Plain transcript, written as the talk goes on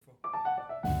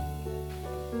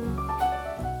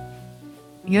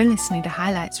You're listening to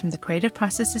highlights from the Creative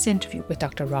Processes interview with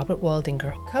Dr. Robert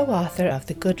Waldinger, co-author of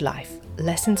The Good Life,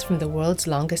 Lessons from the World's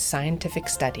Longest Scientific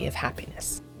Study of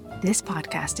Happiness. This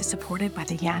podcast is supported by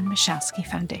the Jan Michalski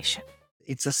Foundation.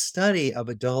 It's a study of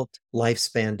adult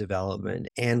lifespan development.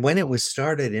 And when it was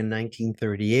started in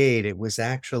 1938, it was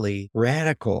actually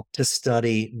radical to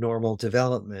study normal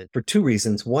development for two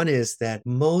reasons. One is that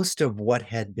most of what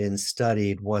had been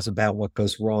studied was about what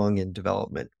goes wrong in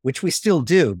development, which we still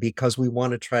do because we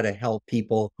want to try to help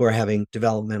people who are having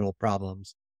developmental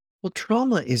problems. Well,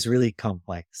 trauma is really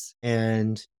complex.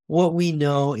 And what we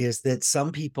know is that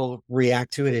some people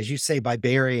react to it, as you say, by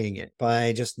burying it,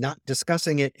 by just not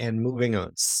discussing it and moving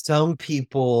on. Some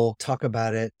people talk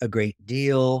about it a great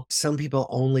deal. Some people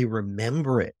only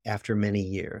remember it after many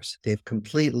years. They've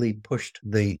completely pushed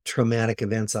the traumatic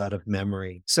events out of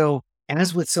memory. So,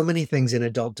 as with so many things in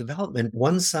adult development,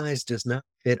 one size does not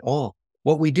fit all.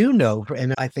 What we do know,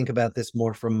 and I think about this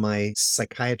more from my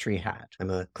psychiatry hat, I'm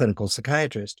a clinical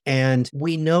psychiatrist, and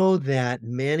we know that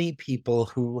many people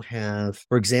who have,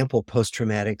 for example,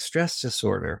 post-traumatic stress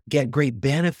disorder, get great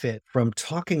benefit from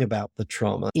talking about the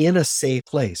trauma in a safe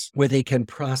place where they can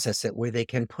process it, where they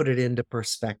can put it into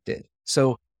perspective.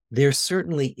 So there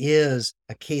certainly is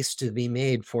a case to be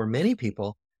made for many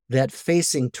people that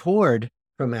facing toward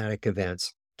traumatic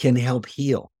events can help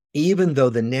heal. Even though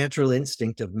the natural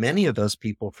instinct of many of those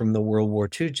people from the World War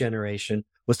II generation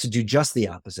was to do just the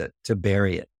opposite, to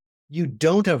bury it. You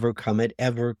don't overcome it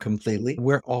ever completely.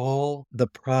 We're all the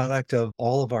product of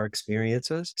all of our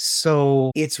experiences.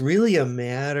 So it's really a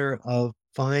matter of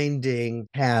finding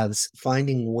paths,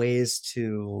 finding ways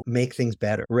to make things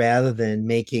better rather than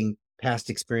making past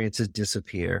experiences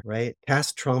disappear, right?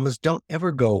 Past traumas don't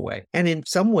ever go away. And in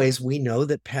some ways, we know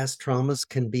that past traumas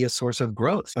can be a source of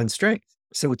growth and strength.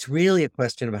 So it's really a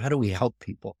question of how do we help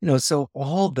people? So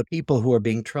all the people who are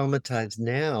being traumatized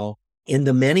now in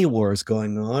the many wars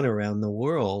going on around the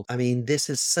world, I mean, this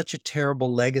is such a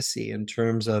terrible legacy in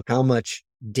terms of how much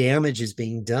damage is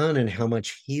being done and how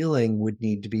much healing would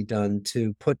need to be done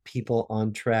to put people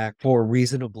on track for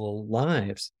reasonable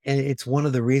lives. And it's one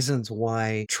of the reasons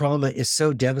why trauma is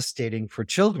so devastating for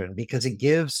children, because it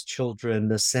gives children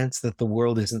the sense that the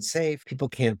world isn't safe, people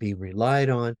can't be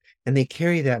relied on, and they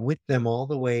carry that with them all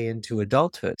the way into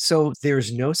adulthood. So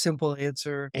there's no simple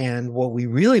answer. And what we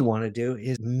really want to do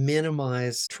is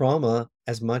minimize trauma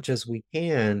as much as we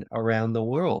can around the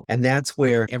world. And that's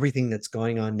where everything that's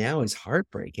going on now is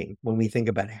heartbreaking when we think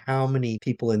about how many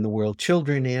people in the world,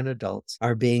 children and adults,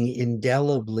 are being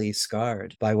indelibly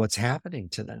scarred by what's happening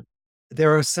to them.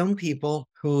 There are some people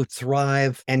who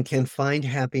thrive and can find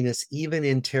happiness even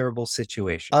in terrible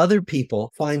situations. Other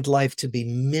people find life to be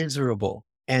miserable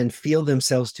and feel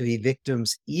themselves to be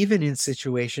victims, even in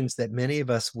situations that many of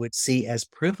us would see as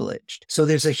privileged. So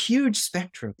there's a huge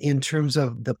spectrum in terms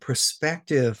of the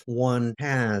perspective one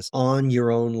has on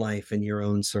your own life and your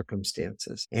own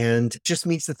circumstances. And it just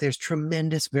means that there's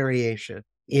tremendous variation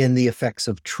in the effects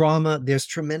of trauma. There's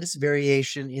tremendous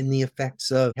variation in the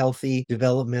effects of healthy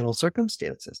developmental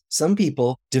circumstances. Some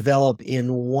people develop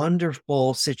in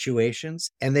wonderful situations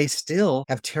and they still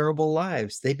have terrible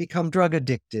lives. They become drug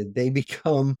addicted. They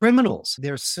become criminals.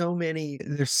 There's so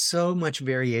much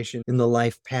variation in the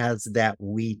life paths that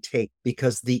we take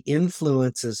because the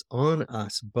influences on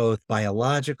us, both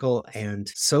biological and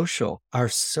social, are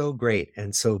so great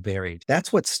and so varied.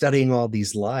 That's what studying all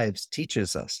these lives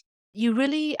teaches us. You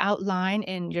really outline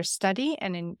in your study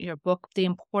and in your book the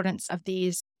importance of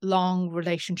these long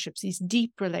relationships, these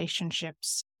deep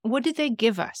relationships. What do they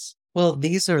give us? Well,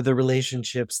 these are the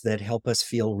relationships that help us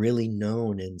feel really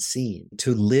known and seen.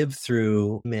 To live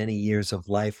through many years of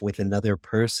life with another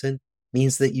person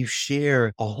means that you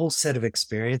share a whole set of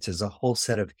experiences, a whole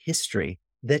set of history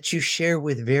that you share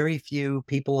with very few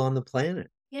people on the planet.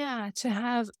 Yeah, to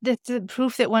have the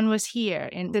proof that one was here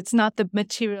and it's not the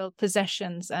material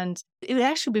possessions. And it would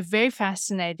actually be very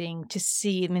fascinating to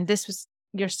see. I mean,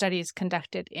 your study is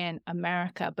conducted in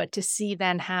America, but to see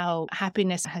then how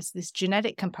happiness has this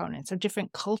genetic components of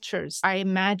different cultures. I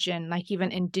imagine like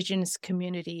even indigenous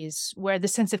communities where the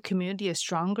sense of community is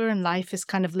stronger and life is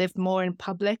kind of lived more in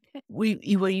public, where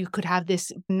you could have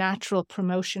this natural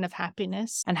promotion of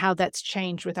happiness and how that's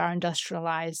changed with our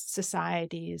industrialized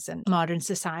societies and modern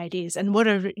societies. And what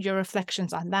are your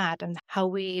reflections on that and how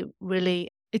we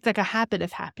really It's like a habit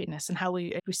of happiness and how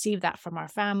we receive that from our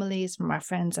families, from our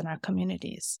friends, and our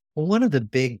communities. Well, one of the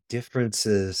big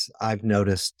differences I've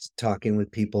noticed talking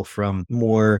with people from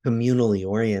more communally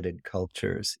oriented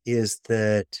cultures is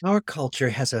that our culture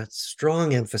has a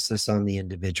strong emphasis on the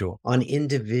individual, on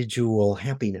individual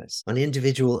happiness, on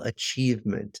individual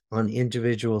achievement, on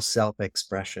individual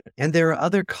self-expression. And there are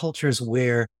other cultures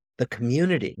where the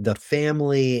community, the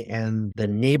family, and the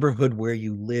neighborhood where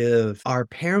you live are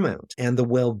paramount, and the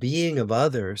well-being of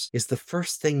others is the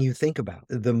first thing you think about.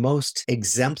 The most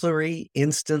exemplary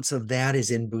instance of that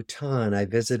is in Bhutan. I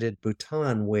visited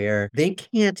Bhutan, where they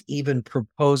can't even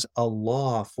propose a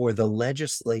law for the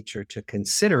legislature to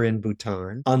consider in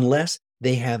Bhutan unless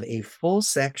they have a full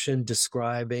section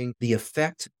describing the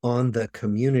effect on the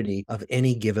community of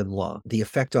any given law, the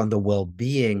effect on the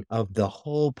well-being of the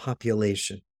whole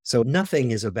population. So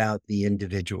nothing is about the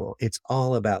individual. It's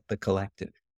all about the collective.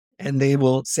 And they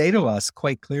will say to us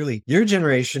quite clearly, your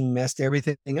generation messed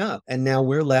everything up. And now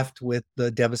we're left with the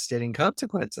devastating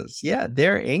consequences. Yeah,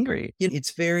 they're angry.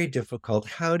 It's very difficult.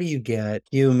 How do you get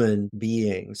human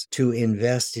beings to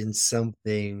invest in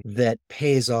something that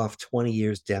pays off 20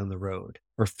 years down the road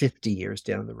or 50 years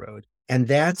down the road? And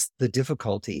that's the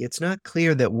difficulty. It's not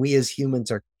clear that we as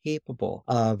humans are capable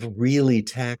of really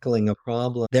tackling a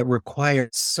problem that requires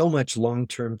so much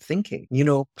long-term thinking.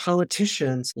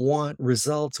 Politicians want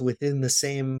results within the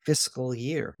same fiscal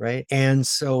year, right? And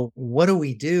so what do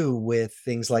we do with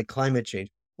things like climate change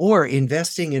or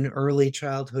investing in early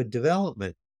childhood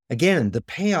development? Again, the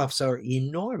payoffs are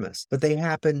enormous, but they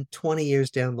happen 20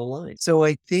 years down the line. So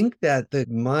I think that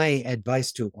my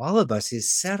advice to all of us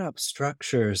is set up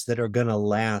structures that are going to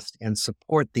last and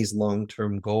support these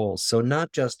long-term goals. So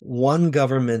not just one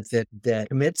government that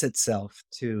commits itself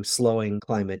to slowing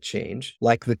climate change,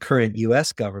 like the current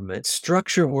US government,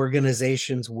 structure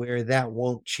organizations where that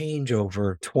won't change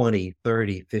over 20,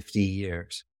 30, 50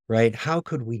 years. Right? How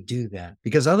could we do that?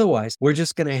 Because otherwise, we're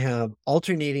just going to have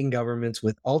alternating governments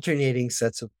with alternating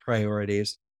sets of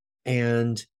priorities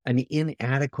and an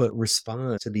inadequate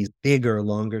response to these bigger,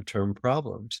 longer term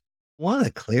problems. One of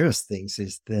the clearest things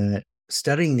is that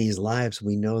studying these lives,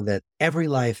 we know that every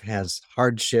life has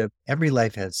hardship, every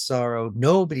life has sorrow.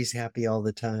 Nobody's happy all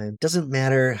the time. Doesn't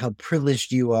matter how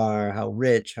privileged you are, how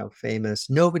rich, how famous,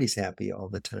 nobody's happy all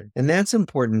the time. And that's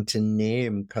important to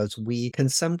name because we can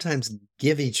sometimes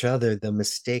give each other the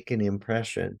mistaken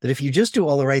impression that if you just do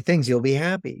all the right things, you'll be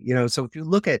happy. So if you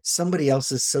look at somebody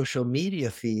else's social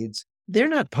media feeds, they're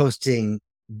not posting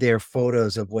their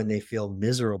photos of when they feel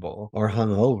miserable or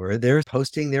hungover. They're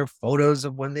posting their photos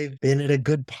of when they've been at a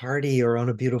good party or on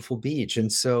a beautiful beach. And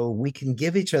so we can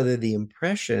give each other the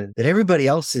impression that everybody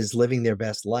else is living their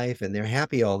best life and they're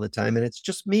happy all the time. And it's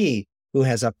just me who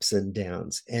has ups and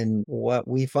downs. And what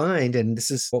we find, and this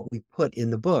is what we put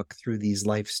in the book through these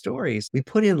life stories, we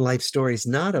put in life stories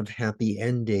not of happy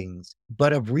endings,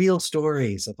 but of real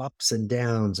stories of ups and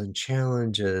downs and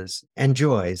challenges and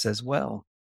joys as well.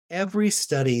 Every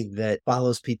study that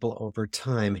follows people over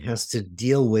time has to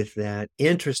deal with that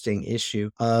interesting issue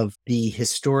of the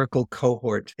historical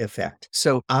cohort effect.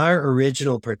 So our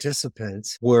original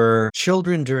participants were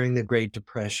children during the Great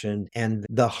Depression and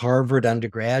the Harvard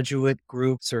undergraduate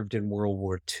group served in World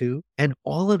War II. And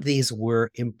all of these were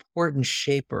important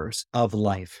shapers of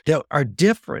life that are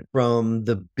different from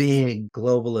the big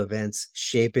global events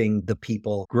shaping the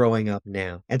people growing up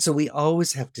now. And so we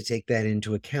always have to take that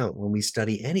into account when we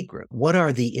study any group. What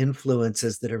are the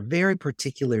influences that are very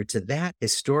particular to that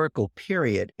historical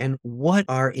period? And what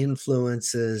are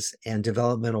influences and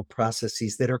developmental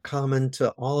processes that are common to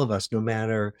all of us, no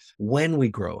matter when we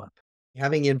grow up?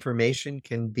 Having information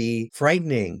can be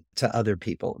frightening to other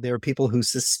people. There are people who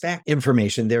suspect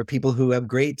information. There are people who have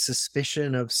great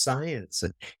suspicion of science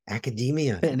and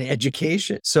academia and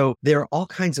education. So there are all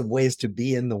kinds of ways to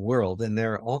be in the world, and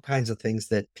there are all kinds of things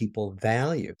that people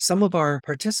value. Some of our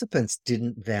participants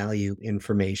didn't value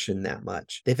information that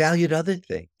much. They valued other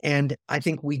things. And I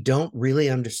think we don't really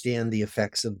understand the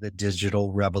effects of the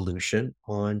digital revolution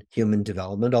on human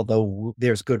development, although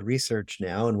there's good research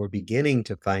now and we're beginning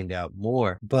to find out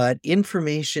more. But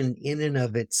information in and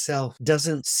of itself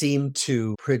doesn't seem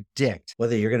to predict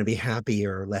whether you're going to be happy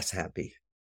or less happy.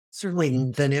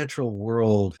 Certainly, the natural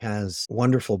world has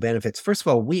wonderful benefits. First of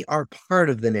all, we are part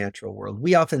of the natural world.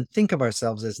 We often think of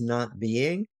ourselves as not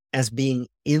being, as being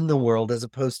in the world, as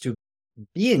opposed to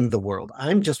being the world.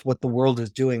 I'm just what the world is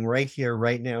doing right here,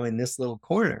 right now in this little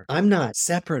corner. I'm not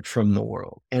separate from the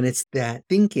world. And it's that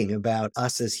thinking about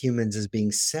us as humans as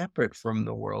being separate from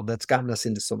the world that's gotten us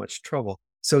into so much trouble.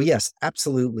 So yes,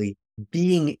 absolutely.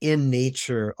 being in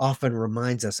nature often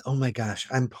reminds us, oh my gosh,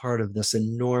 I'm part of this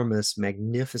enormous,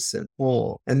 magnificent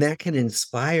whole. And that can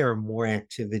inspire more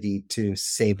activity to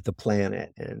save the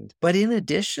planet. But in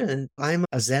addition, I'm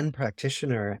a Zen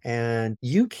practitioner, and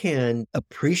you can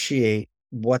appreciate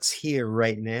what's here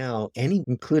right now,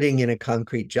 including in a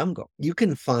concrete jungle. You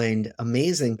can find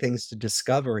amazing things to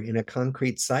discover in a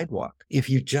concrete sidewalk if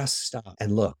you just stop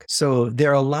and look. So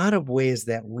there are a lot of ways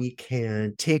that we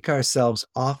can take ourselves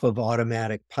off of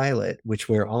automatic pilot, which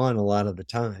we're on a lot of the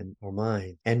time, or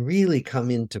mind, and really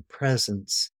come into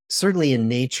presence. Certainly in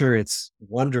nature, it's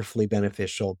wonderfully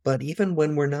beneficial, but even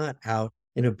when we're not out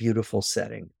in a beautiful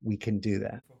setting, we can do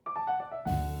that.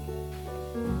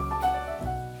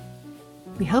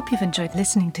 We hope you've enjoyed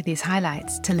listening to these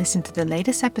highlights. To listen to the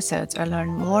latest episodes or learn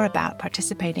more about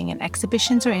participating in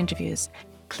exhibitions or interviews,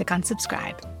 click on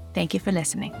subscribe. Thank you for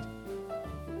listening.